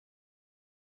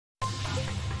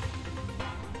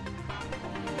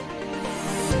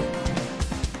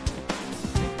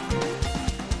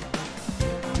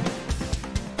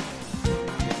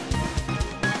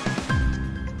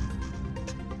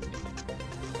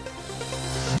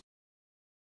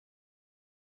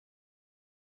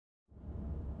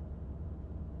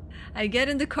I get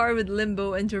in the car with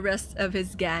Limbo and the rest of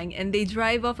his gang, and they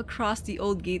drive off across the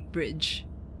old gate bridge.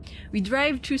 We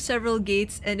drive through several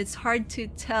gates, and it's hard to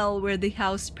tell where the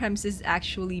house premises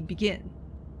actually begin.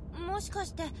 もしか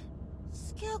して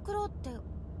スケアクローって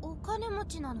お金持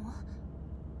ちなの？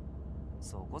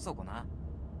そこそこな。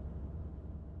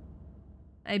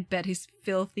I bet he's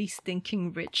filthy,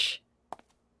 stinking rich.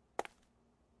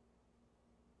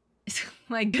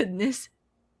 My goodness.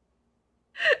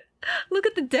 Look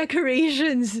at the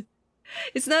decorations!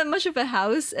 It's not much of a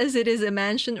house as it is a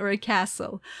mansion or a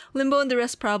castle. Limbo and the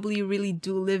rest probably really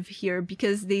do live here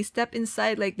because they step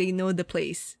inside like they know the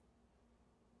place.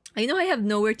 I know I have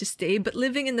nowhere to stay, but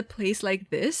living in a place like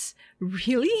this?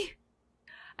 Really?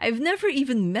 I've never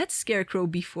even met Scarecrow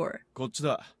before. こっち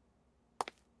だ。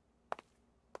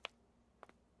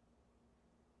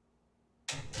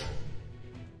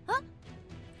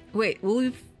Wait,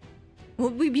 will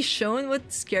we be shown what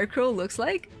Scarecrow looks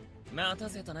like? 待た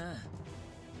せたな。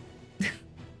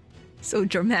So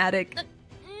dramatic.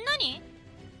 何？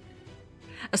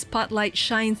 A spotlight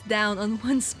shines down on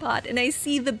one spot and I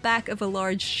see the back of a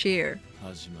large chair.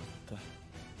 始まった。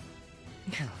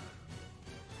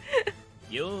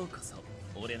ようこそ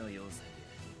俺の要塞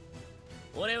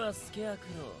へ。俺はスケアク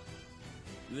ロ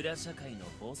ー。裏社会の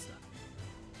ボスだ。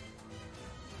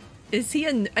Is he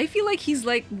a... I feel like he's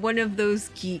like one of those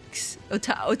geeks.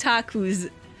 Otakus.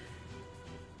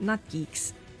 Not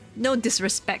geeks. No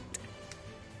disrespect.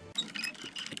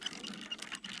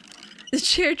 The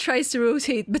chair tries to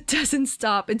rotate but doesn't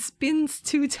stop and spins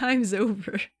 2 times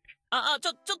over. ちょ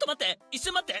っと待って。一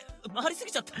瞬待って。回りす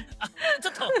ぎちゃった。ち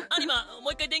ょっと、アニマ、も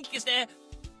う一回電気消して。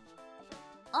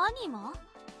アニマ？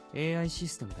 AI シ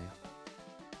ステムだよ。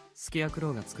スケアク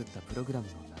ローが作ったプログラム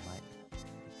の名前。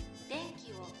電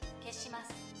気を消しま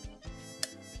す。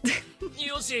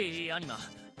よし、アニマ。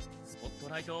スポット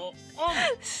ライトオン。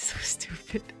So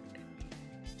stupid.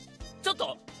 ちょっ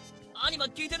と、アニマ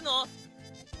聞いてるの？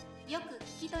よく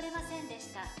聞き取れませんでし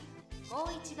た。もう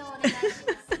一度お願いします。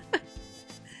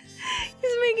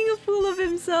He's making a fool of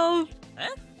himself.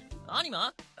 アニ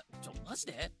マ？マジ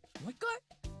で？もう一回？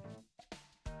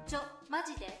マ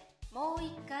ジでもう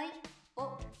一回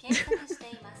を検索して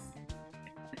います。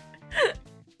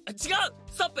違う！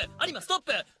ストップ！アニマストッ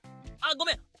プ！ご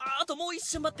めん。あともう一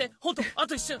瞬待って。ほんと、あ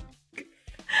と一瞬。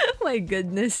My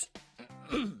goodness.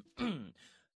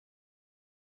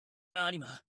 アニ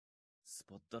マ、ス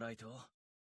ポットライト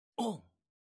オン。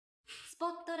スポ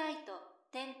ットライト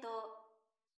点灯。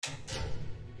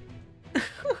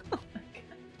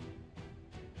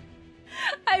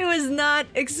I was not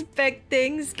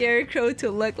expecting Scarecrow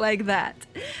to look like that.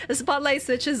 The spotlight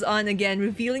switches on again,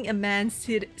 revealing a man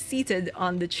seated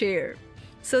on the chair.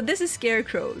 So this is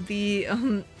Scarecrow, the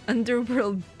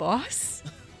underworld boss?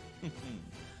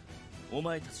 お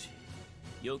前たち、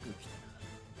よく来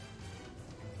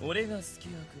たな。俺がスケ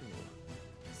アクロ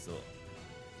ー。そう。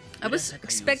I was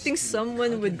expecting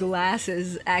someone with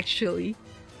glasses, actually.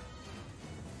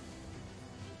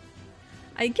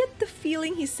 I get the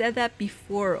feeling he said that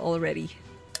before already.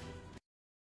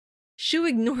 Shu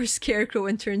ignores Scarecrow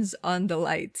and turns on the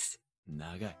lights.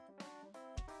 長い。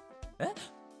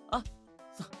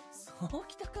そう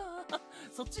きたか。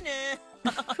そっちね。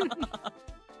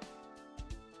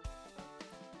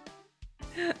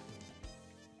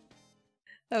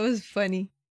That was funny.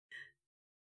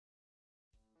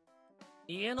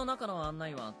 家の中の案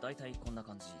内はだいたいこんな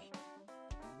感じ。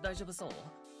大丈夫そう？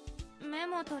メ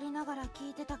モ取りながら聞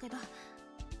いてたけど、こ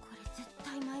れ絶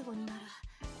対迷子になる。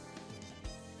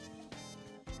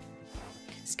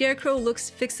Scarecrow looks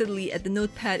fixedly at the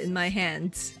notepad in my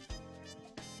hands.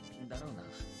 だろう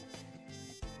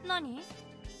な。何？い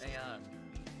や、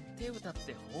テウタっ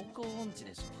て方向音痴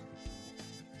でしょ。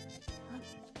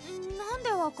なん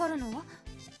でわかるの？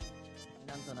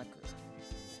なんとなく。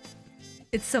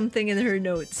It's something in her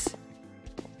notes.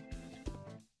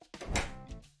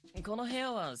 この部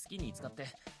屋は好きに使って。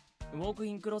ウォーク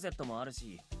インクローゼットもある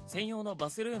し、専用のバ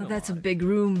スルームもある。That's a big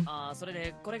room. それ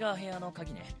でこれが部屋の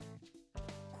鍵ね。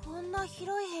こんな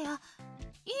広い部屋、い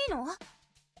いの？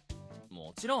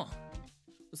もちろん。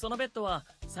そのベッドは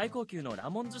最高級のラ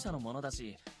モンズ社のものだ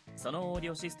し、そのオーデ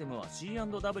ィオシステムは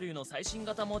C&W の最新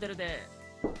型モデルで。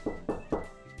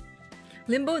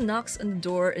Limbo knocks on the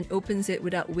door and opens it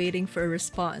without waiting for a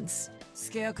response. ス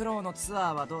ケアクローのツ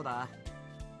アーはどうだ？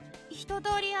一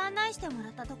通り案内してもら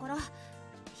ったところ、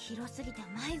広すぎて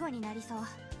迷子になりそう。こ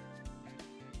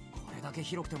れだけ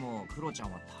広くてもクロちゃ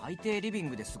んは大抵リビン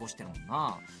グで過ごしてるもん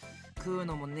な。食う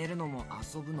のも寝るのも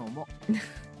遊ぶのも。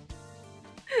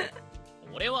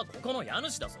俺はここの家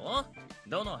主だぞ。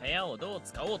どの部屋をどう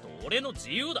使おうと俺の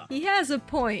自由だ。He has a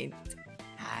point.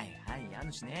 はい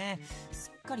家主ね。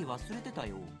すっかり忘れてた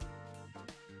よ。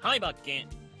はい、罰金。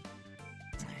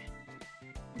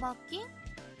罰金？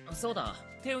そうだ、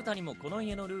テウタにもこの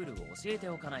家のルールを教えて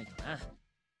おかないとな。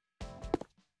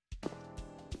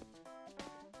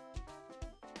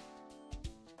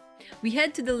We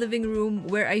head to the living room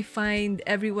where I find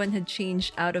everyone had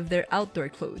changed out of their outdoor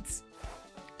clothes.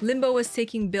 Limbo was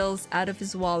taking bills out of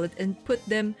his wallet and put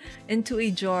them into a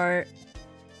jar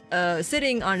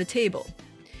sitting on the table.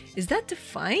 Is that to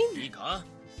fine? いいか？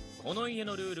この家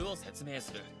のルールを説明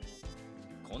する。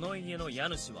この家の家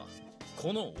主は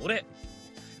この俺。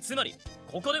つまり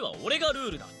ここでは俺がル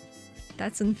ールだ。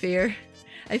That's unfair.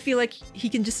 I feel like he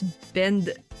can just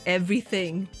bend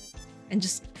everything and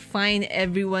just fine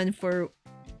everyone for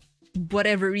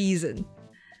whatever reason.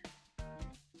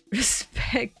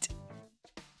 Respect.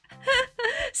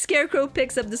 Scarecrow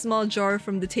picks up the small jar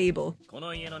from the table. こ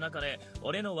の家の中で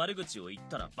俺の悪口を言っ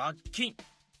たら罰金。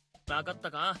わかっ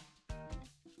たか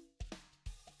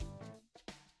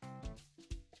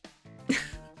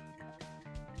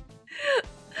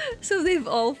？So they've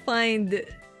all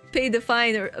paid the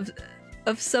fine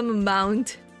of some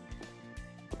amount.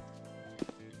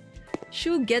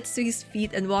 Shu gets to his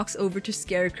feet and walks over to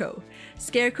Scarecrow.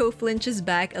 Scarecrow flinches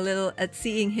back a little at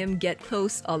seeing him get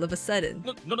close all of a sudden.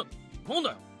 なん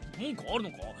だよ、文句ある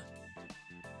のか？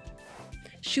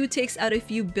 Shu takes out a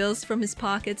few bills from his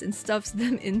pockets and stuffs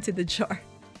them into the jar.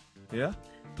 いや、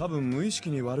多分無意識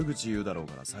に悪口言うだろう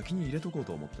から先に入れとこう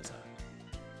と思ってさ。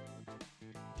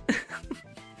Oh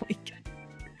my god.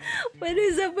 What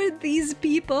is up with these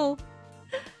people?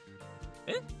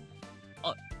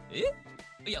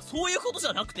 いや、そういうことじ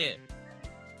ゃなくて。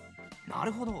な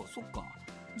るほど、そっか。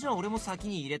じゃあ俺も先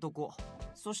に入れとこう。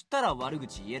そしたら悪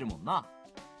口言えるもんな。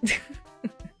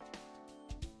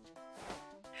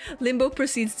Limbo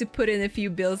proceeds to put in a few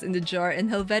bills in the jar, and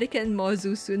Helvetica and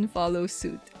Mozu soon follow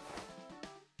suit.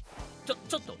 ちょ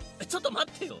っと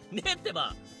待ってよ。ねえって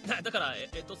ば。だから、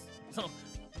その、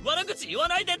悪口言わ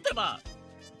ないでってば。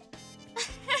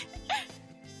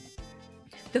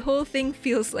The whole thing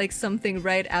feels like something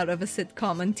right out of a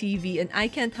sitcom on TV, and I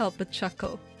can't help but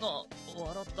chuckle. あ、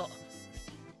笑った。あ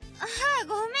あ、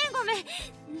ごめ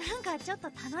ん。なんかちょっと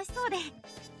楽しそうで。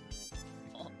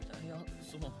あ、いや、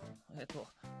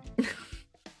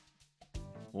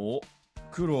お、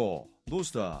クロ、どう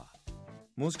した？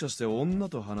もしかして女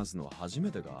と話すのは初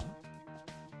めてか？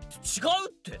違う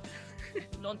って。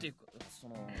なんていうか、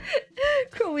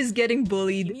Crow is getting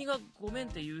bullied. 君がごめん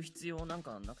って言う必要なん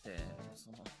かなくて、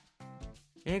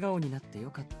笑顔になってよ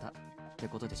かったって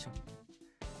ことでしょ。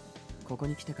ここ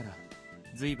に来てから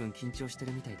ずいぶん緊張して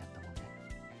るみたいだったもんね。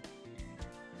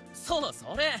そ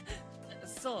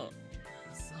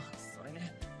れ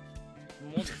ね。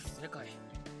もし正解。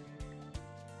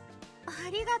あ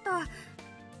りがとう。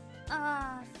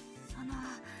あ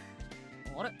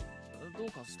れど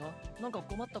うかした？なんか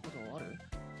困ったことある？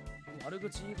悪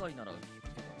口以外なら聞く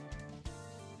け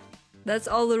ど。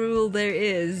 That's all the rule there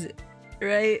is,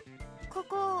 right? こ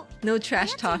こ No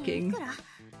trash talking.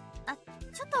 あ、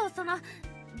ちょっと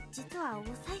実はお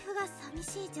財布が寂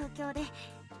しい状況で。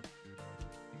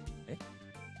家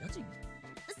賃？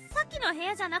さっきの部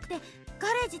屋じゃなくて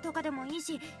ガレージとかでもいい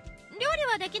し、料理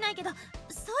はできないけど掃除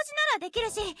ならでき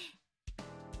るし。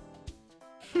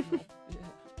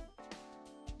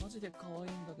マジで可愛いん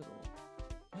だけど。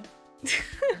今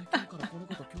日からこの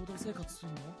子と共同生活す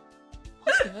るの？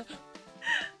マジで？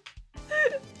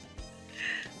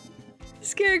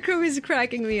 Scarecrow is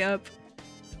cracking me up.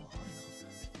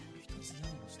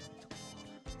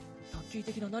 ラッキー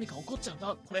的な何か起こっちゃうん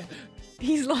だ、これ。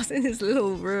 He's lost in his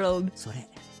little world. それ、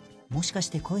もしかし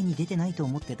て声に出てないと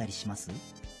思ってたりします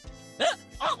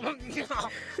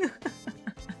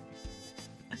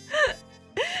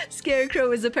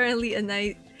？Scarecrow is apparently a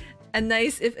nice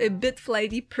if a bit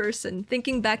flighty person.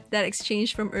 Thinking back to that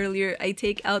exchange from earlier, I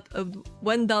take out a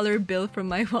 $1 bill from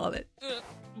my wallet.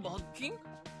 罰金？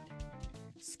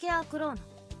スケアクローの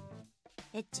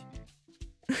エッチ。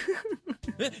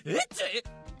エッチ？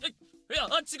いや、違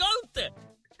うって。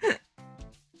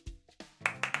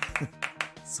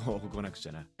そう来なくち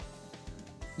ゃな。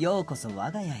ようこそ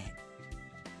我が家へ。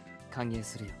歓迎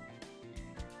するよ。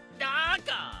だ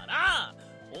から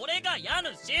俺が家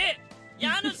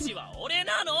主は俺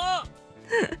なの。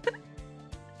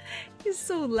He's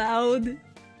so loud.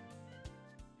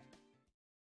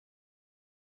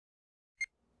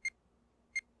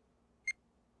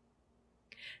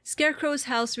 Scarecrow's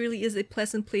house really is a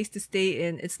pleasant place to stay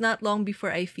in. It's not long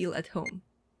before I feel at home.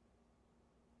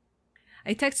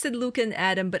 I texted Luca and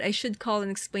Adam, but I should call and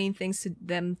explain things to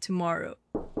them tomorrow.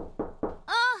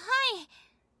 あ、はい。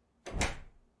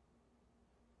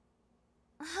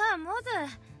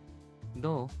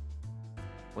ど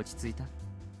う？落ち着いた？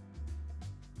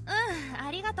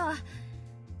ありがとう。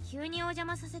急にお邪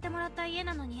魔させてもらった家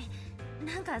なのに、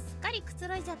なんかすっかりくつ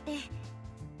ろいじゃって。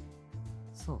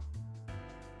そう。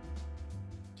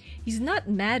He's not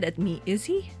mad at me,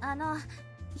 is he?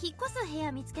 引っ越す部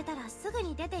屋見つけたらすぐ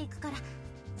に出ていくから、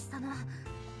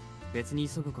別に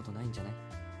急ぐことないんじゃない？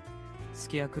ス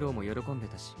ケアクロウも喜んで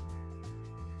たし。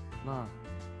まあ、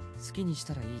好きにし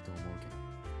たらいいと思うけど。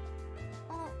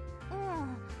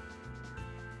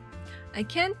I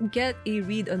can't get a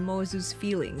read on Mozu's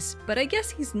feelings, but I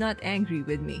guess he's not angry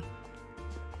with me.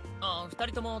 二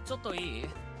人ともちょっといい？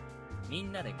み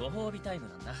んなでご褒美タイム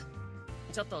なんだ。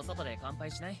ちょっと外で乾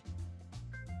杯しない？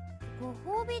ご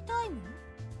褒美タイム？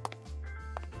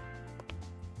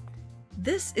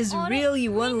 This is really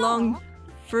one long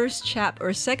first chapter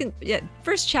or second, yeah,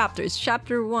 first chapter. It's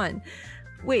chapter 1.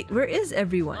 Wait, where is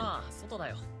everyone? 外だ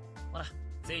よ。ほら、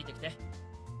ついてきて。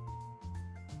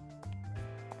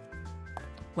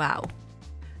Wow.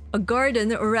 A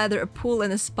garden, or rather a pool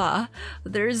and a spa.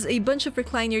 There's a bunch of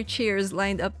recliner chairs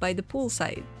lined up by the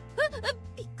poolside.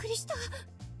 びっくりした。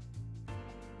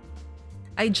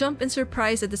I jump in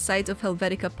surprise at the sight of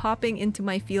Helvetica popping into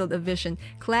my field of vision,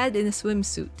 clad in a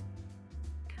swimsuit.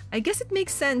 I guess it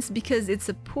makes sense because it's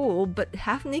a pool, but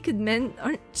half-naked men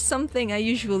aren't something I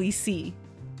usually see.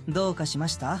 どうかしま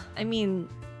した？ I mean,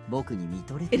 僕に見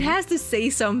とれて it has to say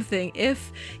something if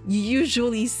you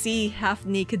usually see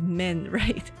half-naked men,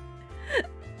 right?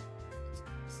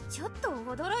 ちょっと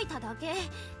驚いただけ。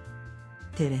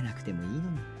照れなくてもいい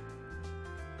のに。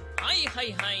はいは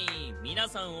いはい。皆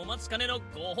さんお待ちかねの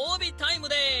ご褒美タイム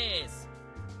です。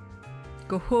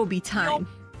Gohobi time.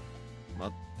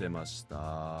 待ってまし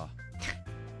た。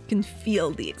Can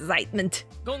feel the excitement.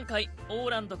 今回オー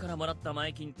ランドからもらった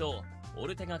前金とオ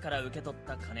ルテガから受け取っ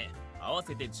た金合わ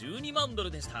せて12万ド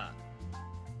ルでした。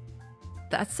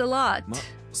That's a lot.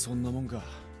 そんなもんか。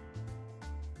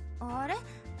あれ？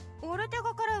オルテ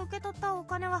ガから受け取ったお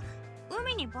金は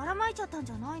海にばらまいちゃったん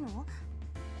じゃないの？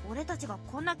俺たちが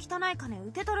こんな汚い金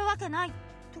受け取るわけない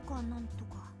とかなんと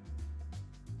か。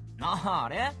あ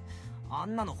れ？あ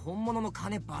んなの本物の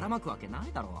金ばらまくわけな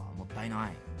いだろう。もったいな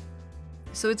い。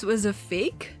So it was a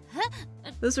fake?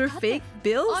 Those were fake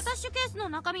bills? アタッシュケースの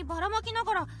中身ばらまきな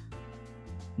がら。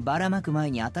ばらまく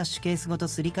前にアタッシュケースごと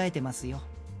すり替えてますよ。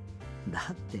だ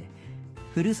って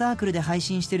フルサークルで配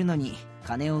信してるのに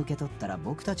金を受け取ったら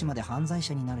僕たちまで犯罪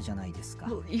者になるじゃないですか。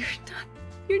Well,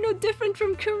 you're no different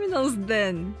from criminals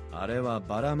then. あれは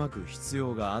ばらまく必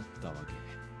要があったわけ。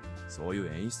そうい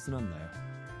う演出なんだよ。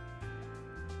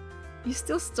You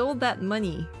still stole that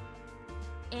money.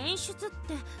 演出っ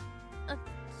て、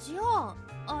じゃあ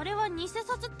あれは偽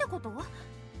札ってこと？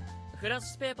フラッ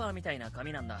シュペーパーみたいな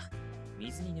紙なんだ。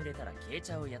水に濡れたら消え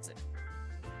ちゃうやつ。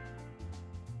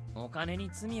お金に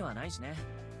罪はないしね。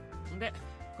で、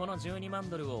この12万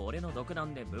ドルを俺の独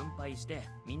断で分配して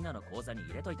みんなの口座に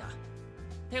入れといた。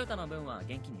テウタの分は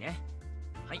現金ね。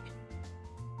はい。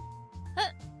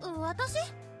私？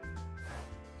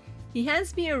 He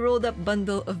hands me a rolled up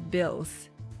bundle of bills.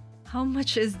 How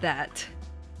much is that?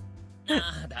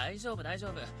 大丈夫大丈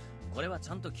夫。これはち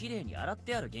ゃんときれいに洗っ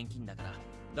てある現金だから、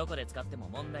どこで使っても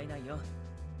問題ないよ。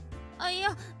いや、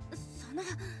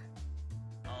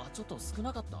ちょっと少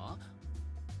なかった？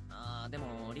で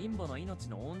もリンボの命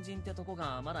の恩人ってとこ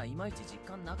がまだいまいち実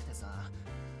感なくてさ。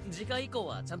次回以降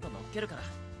はちゃんと乗っけるから。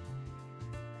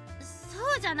そ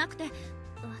うじゃなくて、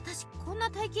私こんな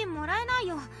大金もらえない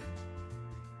よ。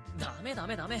ダメ。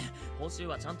報酬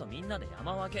はちゃんとみんなで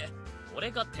山分け。こ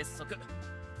れが鉄則。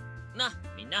な、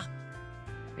みんな。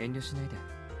遠慮しないで。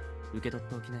受け取っ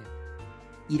ておきなよ。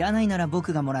いらないなら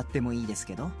僕がもらってもいいです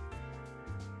けど。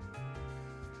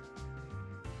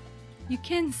You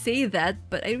can say that,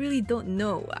 but I really don't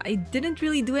know. I didn't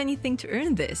really do anything to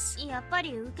earn this. やっぱ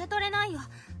り受け取れないよ。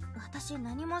私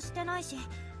何もしてないし。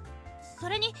そ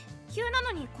れに急な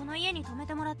のにこの家に泊め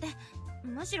てもらって、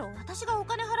むしろ私がお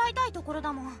金払いたいところ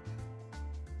だもん。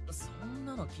そん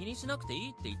なの気にしなくていい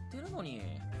って言ってるのに。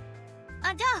じ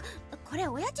ゃあこれ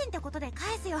お家賃ってことで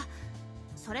返すよ。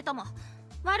それとも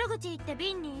悪口言って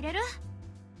瓶に入れる？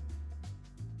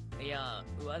いや、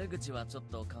悪口はちょっ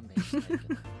と勘弁したいけ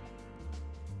ど。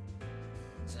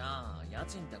じゃあ家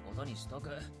賃ってことにしとく。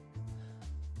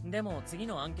でも次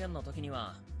の案件の時に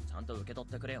はちゃんと受け取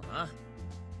ってくれよな。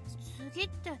次っ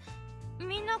て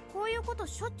みんなこういうこと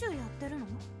しょっちゅうやってるの？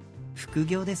副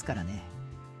業ですからね。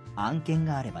案件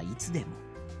があればいつでも。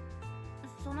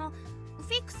そのフ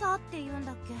ィクサーって言うん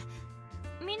だっ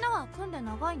け？みんなは組んで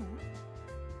長いの？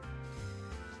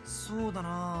そうだ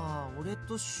な、俺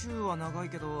とシュウは長い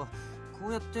けど、こ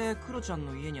うやってクロちゃん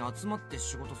の家に集まって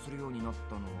仕事するようになっ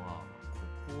たのは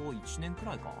こ1年く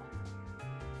らいか。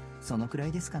そのくら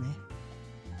いですかね。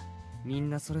みん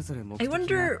なそれぞれ目 I 的があ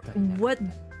wonder ったりなる what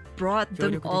brought 協 them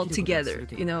力 all できることはす together, る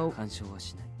け you ど know, 干渉は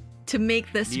しない。 to make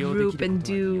this 利用で group きる and こ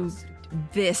とは利用 do する。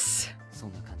 this そ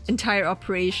んな感じ。 entire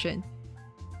operation.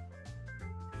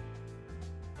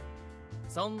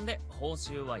 そんで報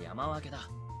酬は山分けだ。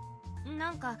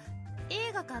なんか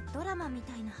映画かドラマみ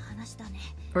たいな話だね。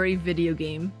 Or a video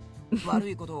game. 悪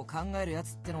いことを考えるや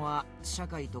つってのは社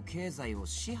会と経済を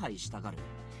支配したがる。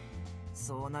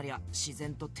そうなりゃ自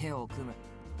然と手を組む。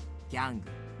ギャング、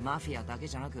マフィアだけ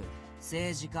じゃなく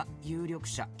政治家、有力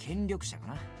者、権力者か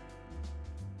な。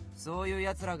そういう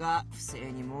奴らが不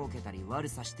正に儲けたり悪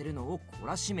さしてるのを懲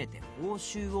らしめて報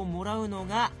酬をもらうの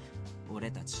が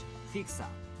俺たちフィクサーっ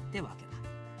てわけだ。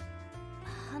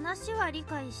話は理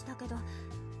解したけど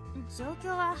状況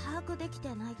は把握できて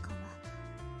ないかも。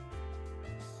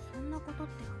そんなことっ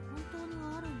て本当に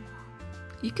あるんだ。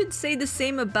 You could say the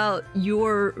same about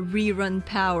your rerun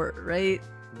power, right?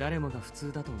 誰もが普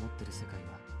通だと思ってる世界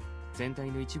は全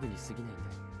体の一部に過ぎないんだよ。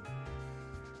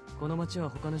この街は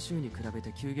他の州に比べ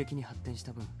て急激に発展し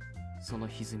た分、その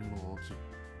歪みも大きい。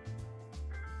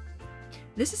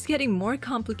This is getting more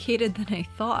complicated than I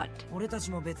thought. 俺た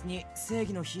ちも別に正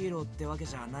義のヒーローってわけ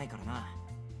じゃないからな。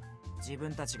自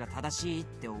分たちが正しいっ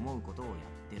て思うことをやっ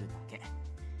てるだけ。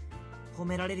褒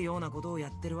められるようなことをや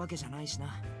ってるわけじゃないし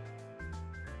な。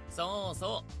そう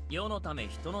そう、世のため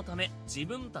人のため自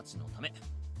分たちのため。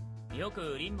よ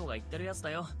くリンボが言ってるやつ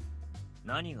だよ。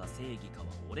何が正義かは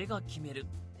俺が決める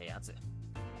ってやつ。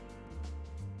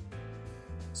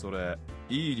それ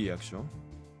いいリアクション？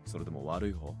それとも悪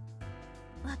い方？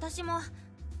私も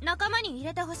仲間に入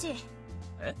れてほしい。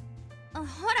え？ほら、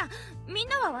みん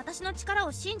なは私の力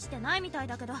を信じてないみたい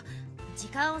だけど、時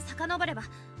間を遡れば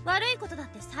悪いことだっ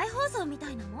て再放送みた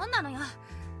いなもんなのよ。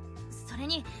それ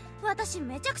に私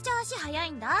めちゃくちゃ足速い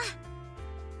んだ。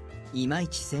いまい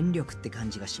ち戦力って感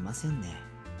じがしませんね。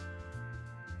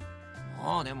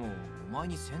まあでもお前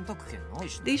に選択権ない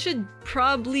しね。 They should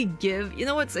probably give, you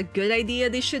know what's a good idea?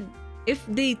 They should, if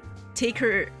they take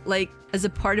her like as a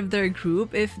part of their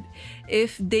group, if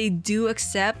they do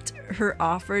accept her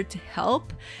offer to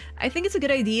help, I think it's a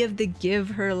good idea if they give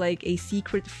her like a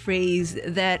secret phrase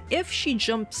that if she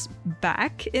jumps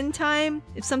back in time,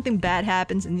 if something bad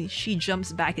happens and she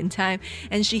jumps back in time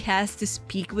and she has to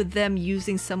speak with them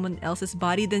using someone else's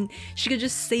body, then she could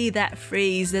just say that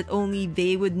phrase that only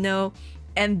they would know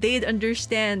and they'd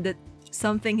understand that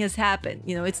something has happened.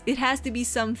 You know, it has to be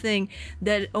something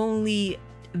that only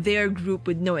their group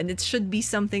would know, and it should be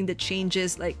something that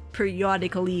changes like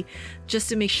periodically just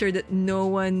to make sure that no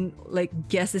one like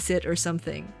guesses it or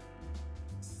something.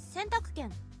 選択権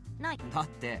ない。だっ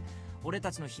て俺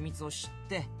たちの秘密を知っ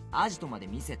てアジトまで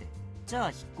見せて、じゃあ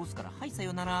引っ越すからはいさ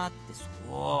よならってそ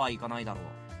うはいかないだろ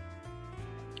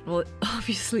う。 Well,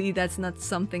 obviously that's not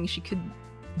something she could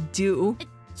do.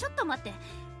 ちょっと待って、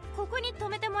ここに止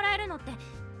めてもらえるのって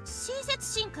親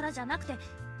切心からじゃなくて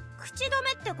口止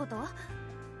めってこと？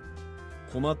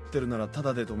困ってるならタ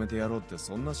ダで止めてやろうって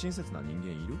そんな親切な人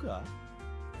間いるか？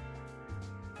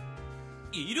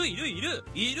い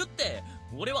るって。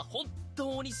俺は本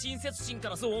当に親切心か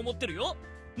らそう思ってるよ。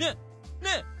ね。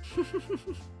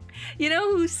You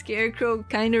know who Scarecrow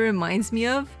kind of reminds me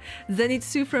of?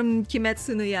 Zenitsu from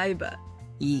Kimetsu no Yaiba.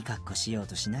 いい格好しよう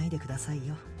としないでください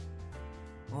よ。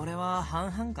俺は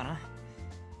半々かな。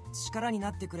力に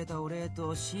なってくれたお礼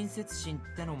と親切心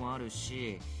ってのもある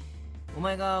し、お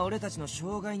前が俺たちの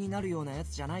障害になるようなや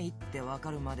つじゃないってわ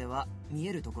かるまでは見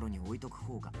えるところに置いとく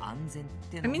方が安全っ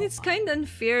ての I も mean, it's kind of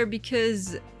unfair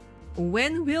because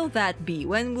when will that be?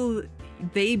 When will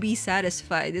they be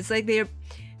satisfied? It's like they're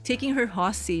taking her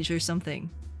hostage or something.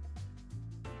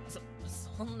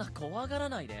 そんな怖がら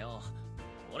ないでよ。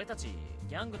俺たち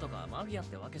ギャングとかマフィアっ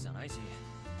てわけじゃないし、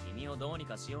君をどうに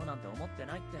かしようなんて思って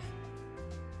ないって。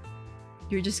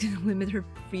 You're just gonna limit her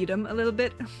freedom a little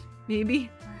bit, maybe?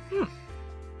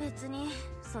 別に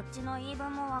そっちの言い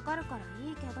分もわかるから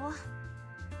いいけど。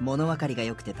物分かりが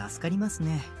良くて助かります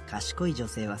ね。賢い女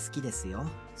性は好きですよ。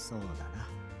そうだな。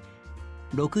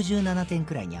67点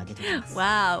くらいに上げておきます。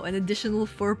Wow, an additional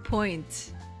 4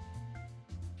 points.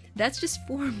 That's just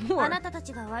 4 more. あなたた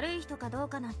ちが悪い人かどう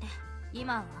かなんて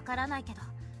今はわからないけど、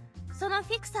その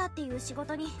フィクサーっていう仕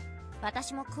事に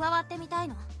私も加わってみたい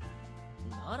の。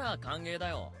なら歓迎だ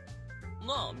よ。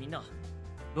なあみんな。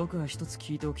僕は一つ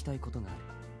聞いておきたいことがある。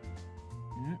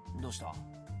どうした？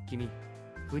君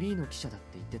フリーの記者だって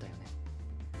言ってたよね。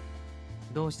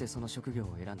どうしてその職業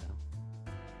を選んだの？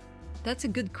 That's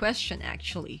a good question,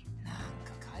 actually. なん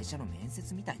か会社の面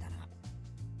接みたいだな。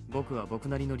僕は僕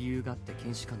なりの理由があって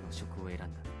検視官の職を選んだ。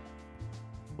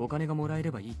お金がもらえ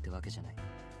ればいいってわけじゃない。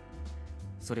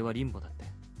それはリンボだって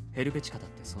ヘルベチカだっ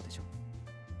てそうでしょ。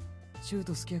シュー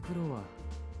とスケアクローは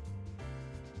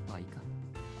まあいいか。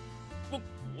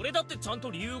俺だってちゃん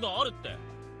と理由があるって。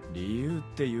理由っ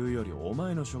ていうよりお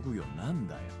前の職業なん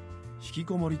だよ。引き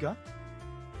こもりか？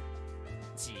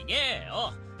ちげえ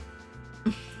よ。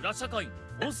裏社会の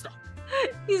ボスだ。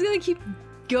He's gonna keep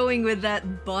going with that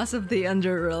boss of the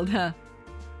underworld, huh?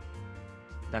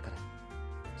 だから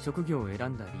職業を選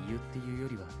んだ理由っていうよ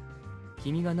りは、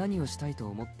君が何をしたいと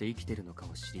思って生きてるのか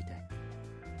を知りたい。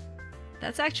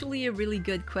That's actually a really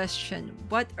good question.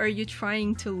 What are you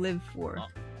trying to live for? あ、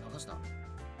流した。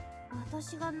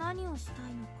私が何をしたい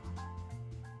のか。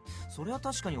それは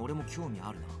確かに俺も興味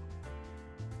あるな。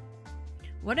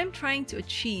What I'm trying to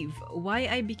achieve, why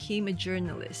I became a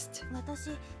journalist.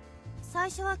 私、最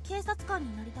初は警察官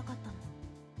になりたかった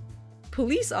の。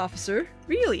Police officer?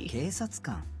 Really? 警察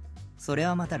官。それ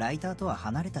はまたライターとは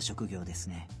離れた職業です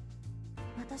ね。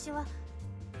私は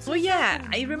Oh yeah,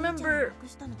 I remember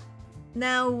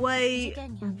now why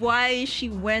she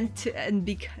went to and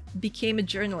became a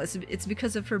journalist. It's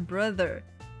because of her brother.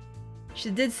 She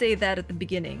did say that at the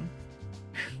beginning.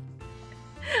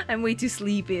 I'm way too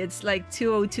sleepy. It's like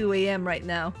 2:02 a.m. right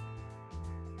now.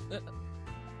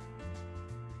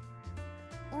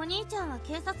 お兄ちゃんは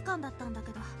警察官だったんだ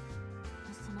けど、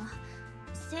その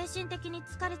精神的に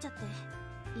疲れちゃって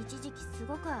一時期す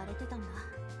ごく荒れてたんだ。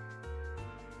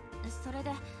それ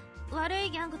で悪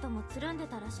いギャングともつるんで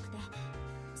たらしくて、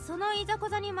そのいざこ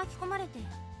ざに巻き込まれて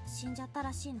死んじゃった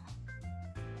らしいの。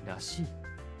らしい。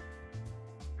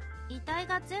遺体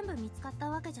が全部見つかった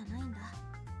わけじゃないんだ。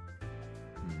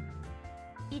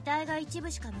遺体が一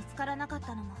部しか見つからなかっ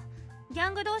たのもギ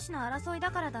ャング同士の争い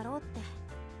だからだろうって、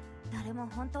誰も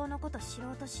本当のこと知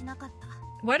ろうとしなかった。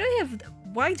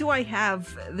Why do I have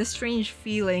the strange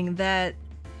feeling that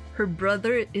her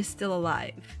brother is still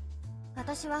alive?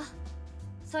 私は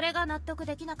それが納得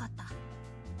できなかった。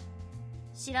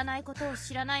知らないことを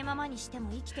知らないままにしても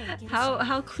生きていけるし、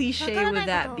How cliche わから would ない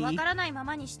that ことをわ be? からないま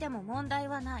まにしても問題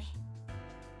はない。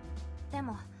で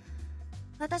も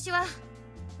私は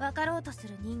分かろうとす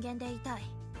る人間でいたい。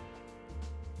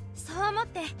そう思っ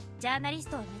てジャーナリス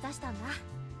トを目指したんだ。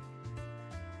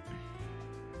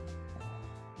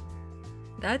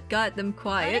That got them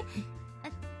quiet.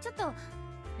 ちょっと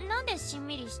なんでしん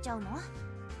みりしちゃうの？だっ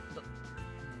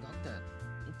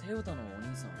てテウタのお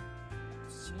兄さん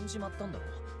死んじまったんだろ。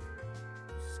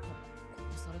しかも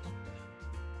殺されたって。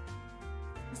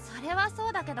それはそ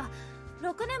うだけど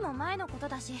6年も前のこと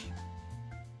だし。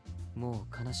も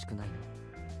う悲しくないの？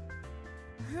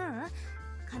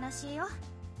悲しいよ。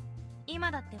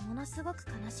今だってものすごく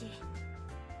悲しい。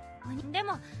で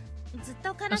もずっ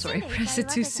と悲しんでいたいわけじ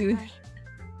ゃない。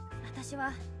私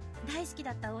は大好き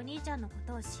だったお兄ちゃんのこ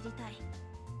とを知りたい。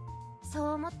そう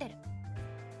思ってる。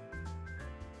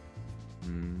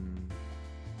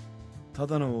た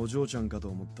だのお嬢ちゃんかと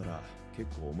思ったら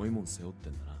結構重いもん背負って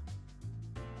んだ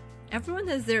な。Everyone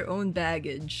has their own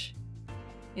baggage.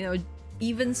 You know,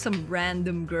 even some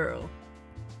random girl.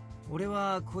 俺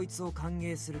はこいつを歓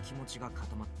迎する気持ちが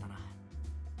固まったな。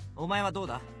お前はどう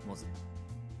だ、モズ？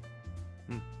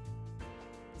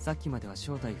さっきまでは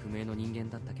正体不明の人間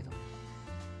だったけど、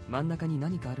真ん中に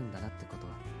何かあるんだなってこと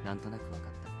はなんとなく分かっ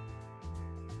た。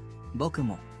僕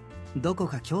もどこ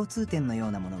か共通点のよ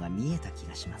うなものが見えた気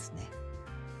がしますね。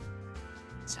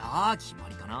じゃあ決ま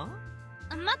りかな？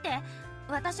待って、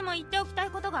私も言っておきた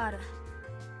いことがある。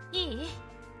いい？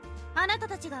あなた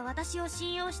たちが私を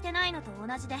信用してないのと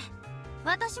同じで、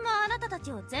私もあなたた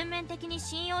ちを全面的に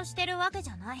信用してるわけじ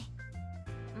ゃない。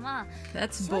まあ、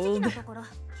That's 正直 bold なところ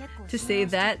結構 to 信 say 用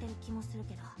しちゃ that. ってる気もする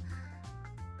けど。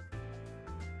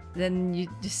Then you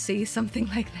just say something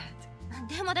like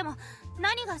that. でも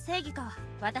何が正義かは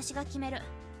私が決める。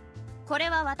これ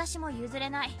は私も譲れ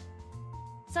ない。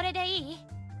それでいい？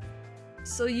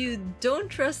 So you don't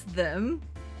trust them,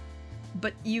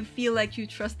 but you feel like you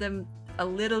trust them a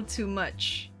little too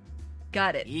much.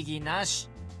 Got it. 異議なし。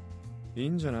いい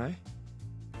んじゃない？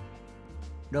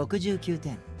 69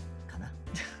点かな。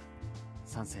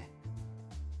賛成。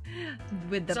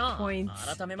 With the じゃあ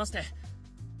points. 改めまして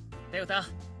テウタ、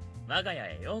我が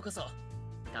家へようこそ。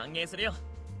歓迎するよ。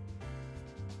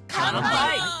乾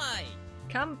杯！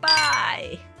乾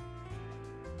杯!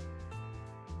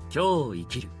 今日生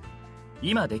きる。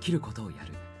今できることをや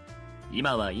る。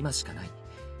今は今しかない。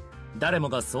誰も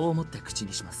がそう思って口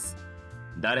にします。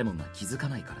誰もが気づか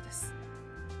ないからです。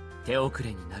手遅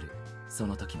れになるそ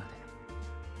の時まで。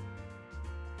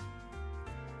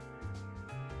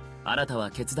あなたは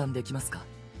決断できますか？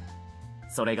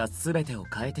それが全てを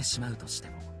変えてしまうとして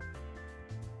も。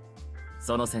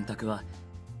その選択は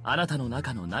あなたの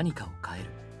中の何かを変える。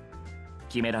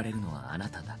決められるのはあな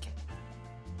ただけ。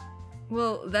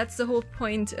 Well, that's the whole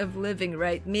point of living,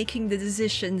 right? Making the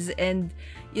decisions and,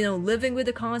 you know, living with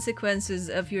the consequences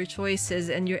of your choices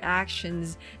and your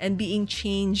actions and being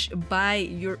changed by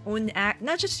your own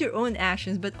not just your own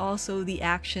actions, but also the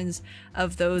actions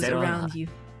of those around you.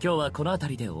 今日はこの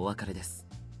辺りでお別れです。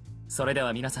それで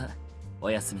は皆さん、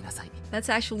おやすみなさい。 That's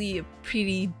actually a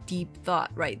pretty deep thought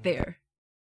right there.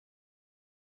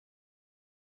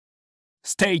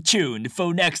 Stay tuned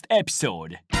for next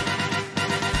episode.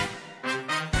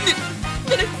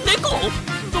 猫？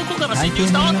どこから愛犬侵入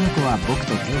した？の女の子は僕と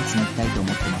手をつなぎたいと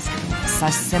思ってますけど、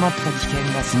差し迫った危険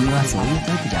が君はそういう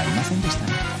タイプじゃありませんでした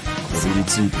ね。こびり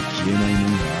ついて消えないも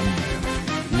んがあるんだ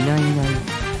よ。いない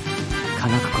化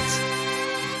学骨。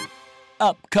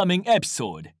 Upcoming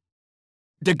episode: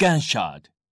 The Gunshot.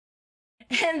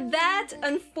 And that,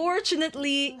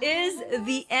 unfortunately, is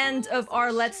the end of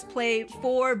our Let's Play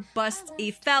for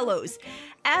Bustafellows.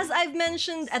 As I've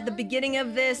mentioned at the beginning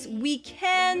of this, we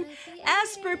can,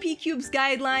 as per P-Cube's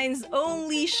guidelines,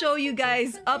 only show you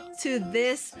guys up to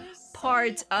this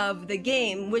part of the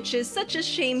game, which is such a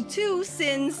shame too,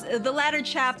 since the latter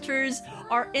chapters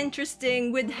are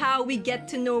interesting with how we get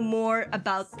to know more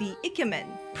about the Ikemen.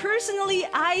 Personally,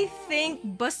 I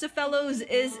think Bustafellows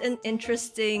is an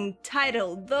interesting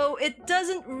title, though it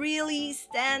doesn't really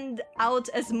stand out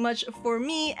as much for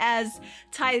me as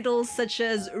titles such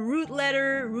as Root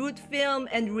Letter, Root Film,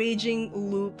 and Raging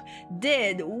Loop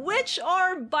did, which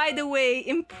are, by the way,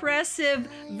 impressive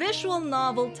visual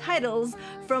novel titles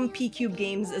from P-Cube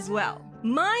Games as well.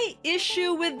 My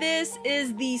issue with this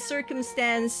is the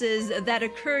circumstances that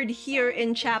occurred here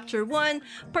in Chapter 1,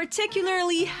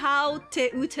 particularly how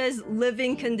Teuta's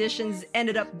living conditions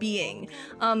ended up being.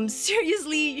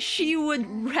 Seriously, she would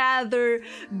rather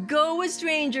go with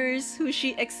strangers who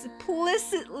she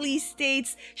explicitly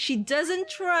states she doesn't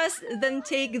trust than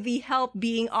take the help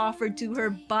being offered to her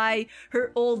by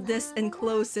her oldest and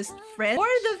closest friend. Or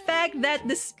the fact that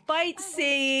despite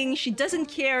saying she doesn't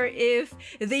care if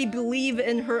they believe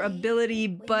in her ability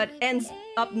but ends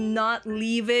up not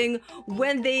leaving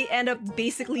when they end up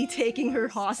basically taking her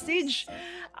hostage.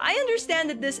 I understand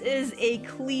that this is a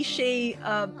cliche,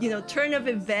 turn of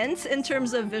events in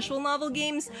terms of visual novel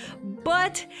games,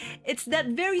 but it's that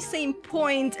very same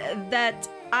point that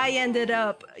I ended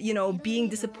up, being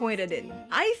disappointed in.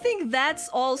 I think that's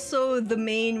also the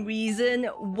main reason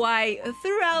why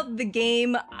throughout the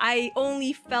game, I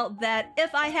only felt that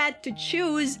if I had to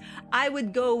choose, I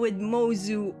would go with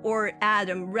Mozu or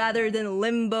Adam rather than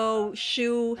Limbo,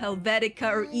 Shu,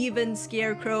 Helvetica, or even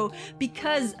Scarecrow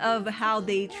because of how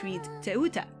they treat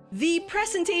Teuta. The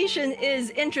presentation is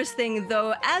interesting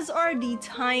though, as are the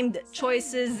timed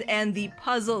choices and the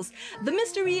puzzles. The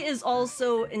mystery is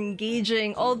also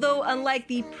engaging, although unlike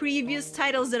the previous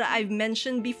titles that I've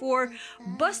mentioned before,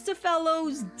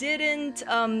 Bustafellows didn't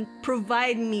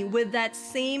provide me with that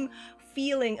same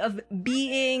feeling of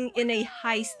being in a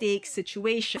high-stakes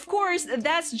situation. Of course,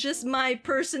 that's just my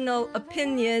personal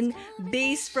opinion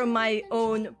based from my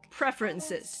own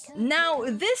preferences. Now,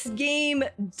 this game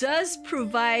does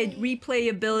provide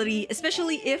replayability,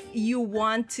 especially if you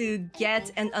want to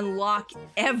get and unlock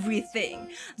everything.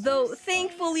 Though,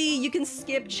 thankfully, you can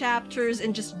skip chapters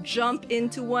and just jump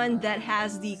into one that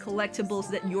has the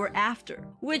collectibles that you're after,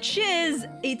 which is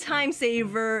a time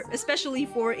saver, especially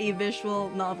for a visual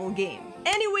novel game.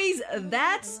 Anyways,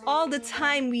 that's all the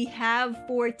time we have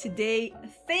for today.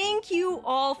 Thank you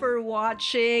all for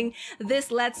watching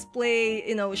this Let's Play,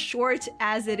 short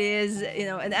as it is,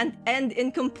 and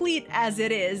incomplete as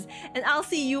it is. And I'll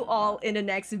see you all in the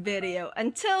next video.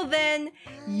 Until then,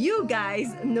 you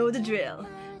guys know the drill.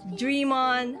 Dream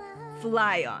on,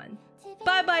 fly on.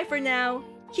 Bye-bye for now.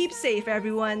 Keep safe,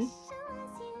 everyone.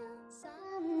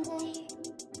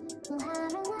 We'll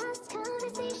have a last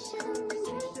conversation,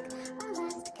 drink our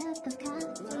last cup of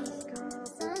coffee.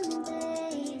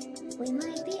 Someday we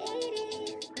might